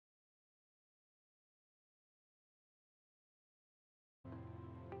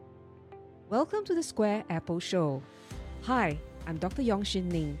Welcome to the Square Apple Show. Hi, I'm Dr. Yong Shin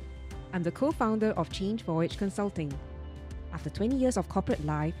Ning. I'm the co-founder of Change Voyage Consulting. After 20 years of corporate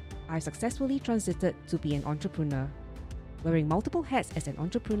life, I've successfully transited to be an entrepreneur. Wearing multiple hats as an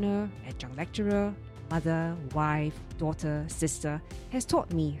entrepreneur, adjunct lecturer, mother, wife, daughter, sister has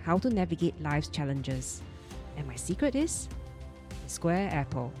taught me how to navigate life's challenges. And my secret is the Square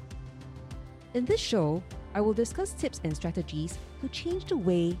Apple. In this show, I will discuss tips and strategies to change the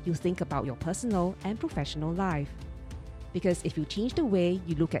way you think about your personal and professional life. Because if you change the way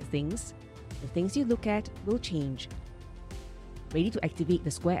you look at things, the things you look at will change. Ready to activate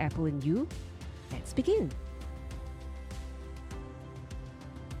the Square Apple in you? Let's begin.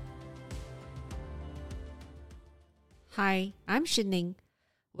 Hi, I'm Shin Ning.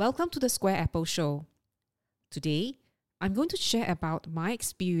 Welcome to the Square Apple Show. Today, I'm going to share about my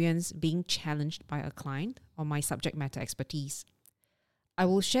experience being challenged by a client on my subject matter expertise. I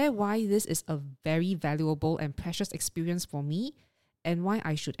will share why this is a very valuable and precious experience for me and why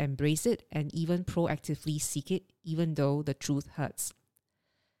I should embrace it and even proactively seek it even though the truth hurts.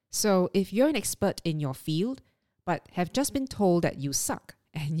 So if you're an expert in your field but have just been told that you suck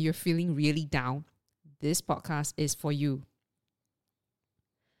and you're feeling really down, this podcast is for you.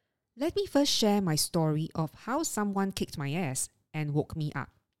 Let me first share my story of how someone kicked my ass and woke me up.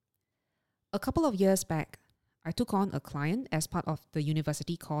 A couple of years back, I took on a client as part of the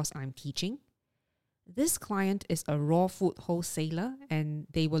university course I'm teaching. This client is a raw food wholesaler and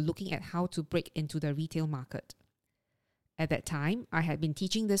they were looking at how to break into the retail market. At that time, I had been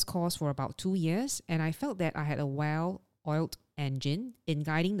teaching this course for about 2 years and I felt that I had a well-oiled engine in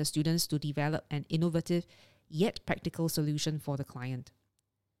guiding the students to develop an innovative yet practical solution for the client.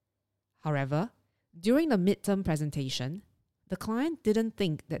 However, during the midterm presentation, the client didn't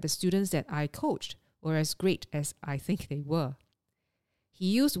think that the students that I coached were as great as I think they were. He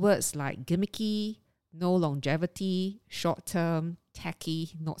used words like gimmicky, no longevity, short-term,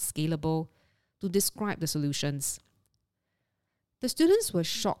 tacky, not scalable to describe the solutions. The students were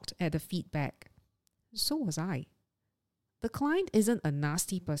shocked at the feedback. So was I. The client isn't a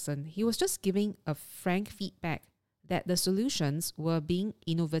nasty person. He was just giving a frank feedback that the solutions were being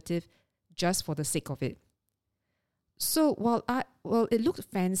innovative just for the sake of it. So while it looked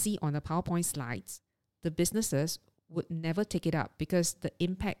fancy on the PowerPoint slides, the businesses would never take it up because the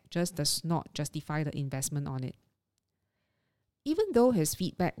impact just does not justify the investment on it. Even though his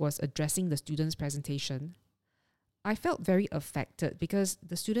feedback was addressing the students' presentation, I felt very affected because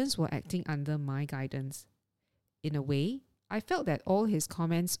the students were acting under my guidance. In a way, I felt that all his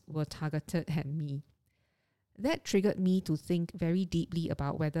comments were targeted at me. That triggered me to think very deeply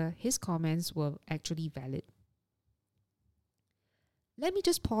about whether his comments were actually valid. Let me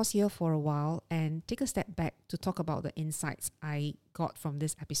just pause here for a while and take a step back to talk about the insights I got from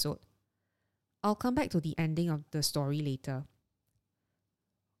this episode. I'll come back to the ending of the story later.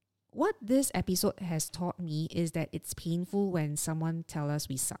 What this episode has taught me is that it's painful when someone tells us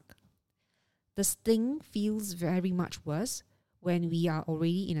we suck. The sting feels very much worse when we are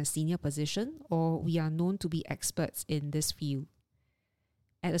already in a senior position or we are known to be experts in this field.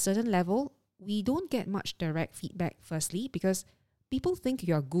 At a certain level, we don't get much direct feedback firstly because people think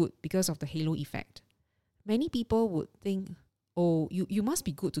you are good because of the halo effect. Many people would think, oh, you must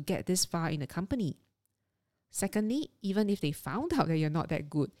be good to get this far in a company. Secondly, even if they found out that you're not that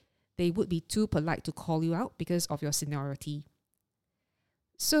good, they would be too polite to call you out because of your seniority.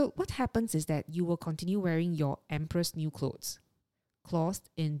 So what happens is that you will continue wearing your emperor's new clothes, clothed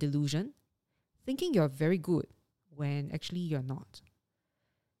in delusion, thinking you're very good when actually you're not.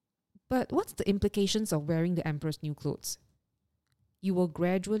 But what's the implications of wearing the emperor's new clothes? You will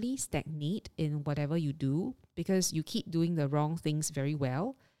gradually stagnate in whatever you do because you keep doing the wrong things very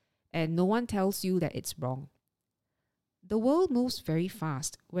well and no one tells you that it's wrong. The world moves very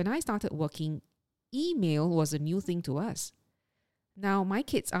fast. When I started working, email was a new thing to us. Now, my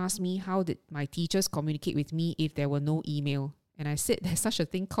kids ask me how did my teachers communicate with me if there were no email, and I said there's such a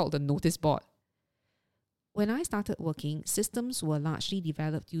thing called the notice board. When I started working, systems were largely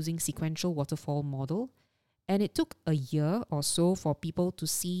developed using sequential waterfall model, and it took a year or so for people to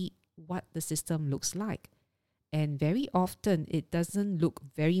see what the system looks like. And very often, it doesn't look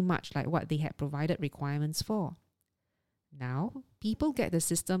very much like what they had provided requirements for. Now, people get the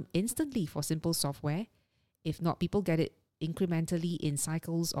system instantly for simple software. If not, people get it incrementally in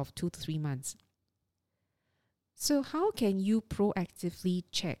cycles of 2 to 3 months. So how can you proactively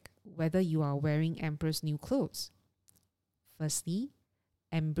check whether you are wearing Emperor's new clothes? Firstly,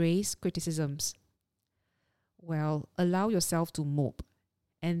 embrace criticisms. Well, allow yourself to mope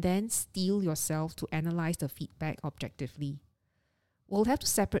and then steel yourself to analyze the feedback objectively. We'll have to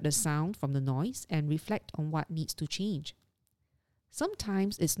separate the sound from the noise and reflect on what needs to change.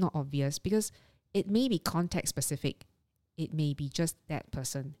 Sometimes it's not obvious because it may be context specific. It may be just that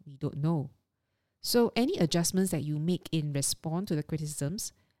person. We don't know. So any adjustments that you make in response to the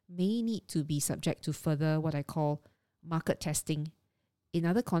criticisms may need to be subject to further what I call market testing in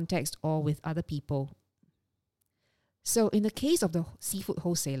other contexts or with other people. So in the case of the seafood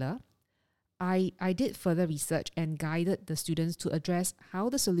wholesaler, I did further research and guided the students to address how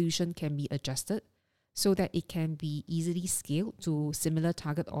the solution can be adjusted so that it can be easily scaled to similar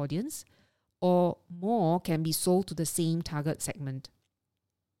target audience or more can be sold to the same target segment.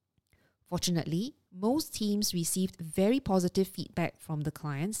 Fortunately, most teams received very positive feedback from the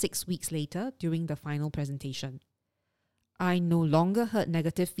client 6 weeks later during the final presentation. I no longer heard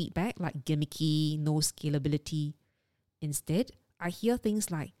negative feedback like gimmicky, no scalability. Instead, I hear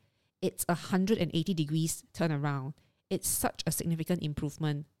things like, it's a 180 degrees turnaround. It's such a significant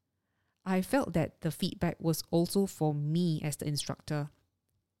improvement. I felt that the feedback was also for me as the instructor.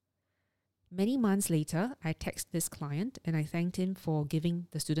 Many months later, I texted this client and I thanked him for giving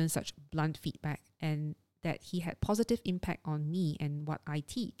the students such blunt feedback and that he had positive impact on me and what I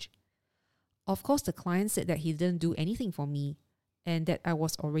teach. Of course, the client said that he didn't do anything for me and that I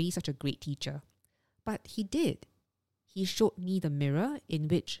was already such a great teacher. But he did. He showed me the mirror in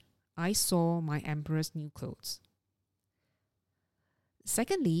which I saw my emperor's new clothes.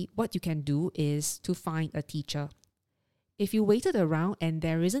 Secondly, what you can do is to find a teacher. If you waited around and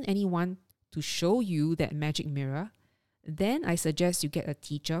there isn't anyone to show you that magic mirror, then I suggest you get a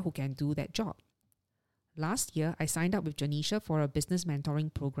teacher who can do that job. Last year, I signed up with Janisha for a business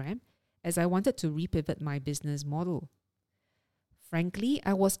mentoring program as I wanted to repivot my business model. Frankly,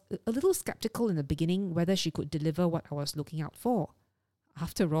 I was a little skeptical in the beginning whether she could deliver what I was looking out for.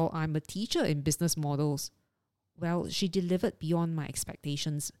 After all, I'm a teacher in business models. Well, she delivered beyond my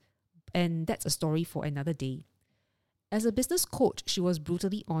expectations, and that's a story for another day. As a business coach, she was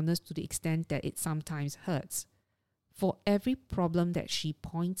brutally honest to the extent that it sometimes hurts. For every problem that she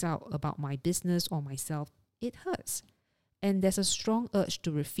points out about my business or myself, it hurts, and there's a strong urge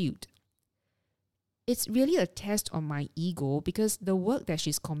to refute. It's really a test on my ego because the work that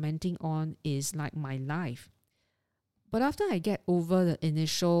she's commenting on is like my life. But after I get over the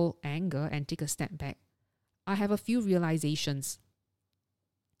initial anger and take a step back, I have a few realizations.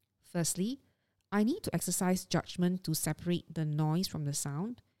 Firstly, I need to exercise judgment to separate the noise from the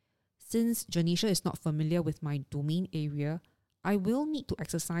sound. Since Janisha is not familiar with my domain area, I will need to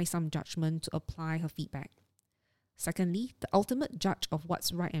exercise some judgment to apply her feedback. Secondly, the ultimate judge of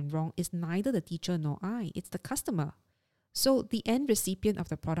what's right and wrong is neither the teacher nor I, it's the customer. So the end recipient of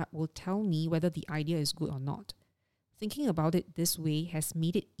the product will tell me whether the idea is good or not. Thinking about it this way has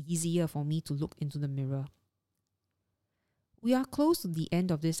made it easier for me to look into the mirror. We are close to the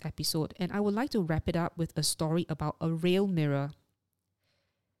end of this episode and I would like to wrap it up with a story about a real mirror.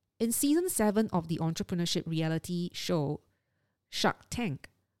 In season 7 of the entrepreneurship reality show Shark Tank,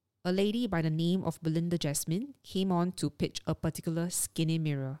 a lady by the name of Belinda Jasmine came on to pitch a particular skinny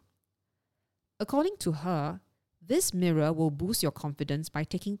mirror. According to her, this mirror will boost your confidence by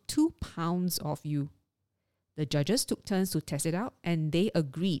taking 2 pounds off you. The judges took turns to test it out and they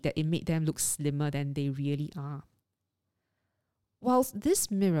agreed that it made them look slimmer than they really are. Whilst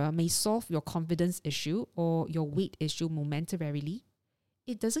this mirror may solve your confidence issue or your weight issue momentarily,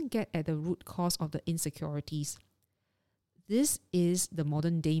 it doesn't get at the root cause of the insecurities. This is the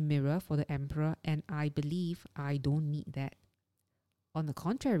modern day mirror for the emperor and I believe I don't need that. On the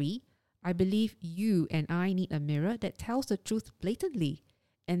contrary, I believe you and I need a mirror that tells the truth blatantly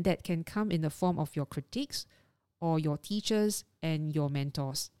and that can come in the form of your critiques or your teachers and your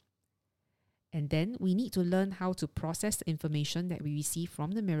mentors. And then we need to learn how to process the information that we receive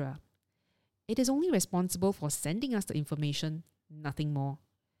from the mirror. It is only responsible for sending us the information, nothing more.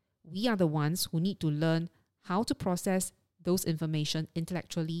 We are the ones who need to learn how to process those information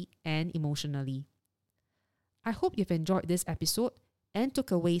intellectually and emotionally. I hope you've enjoyed this episode and took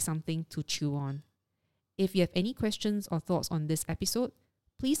away something to chew on. If you have any questions or thoughts on this episode,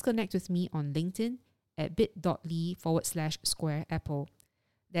 please connect with me on LinkedIn at bit.ly/squareapple.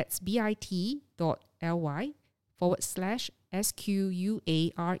 That's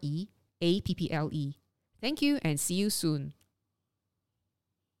bit.ly/SQUAREAPPLE. Thank you and see you soon.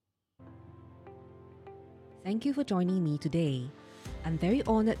 Thank you for joining me today. I'm very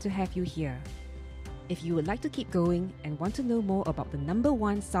honored to have you here. If you would like to keep going and want to know more about the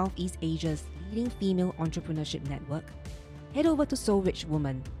 #1 Southeast Asia's leading female entrepreneurship network, head over to Soul Rich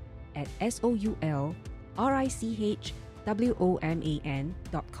Woman at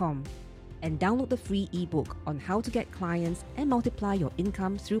SoulRichWoman.com. and download the free ebook on how to get clients and multiply your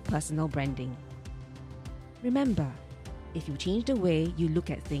income through personal branding. Remember, if you change the way you look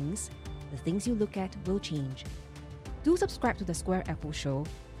at things, the things you look at will change. Do subscribe to The Square Apple Show,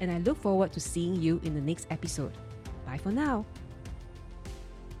 and I look forward to seeing you in the next episode. Bye for now.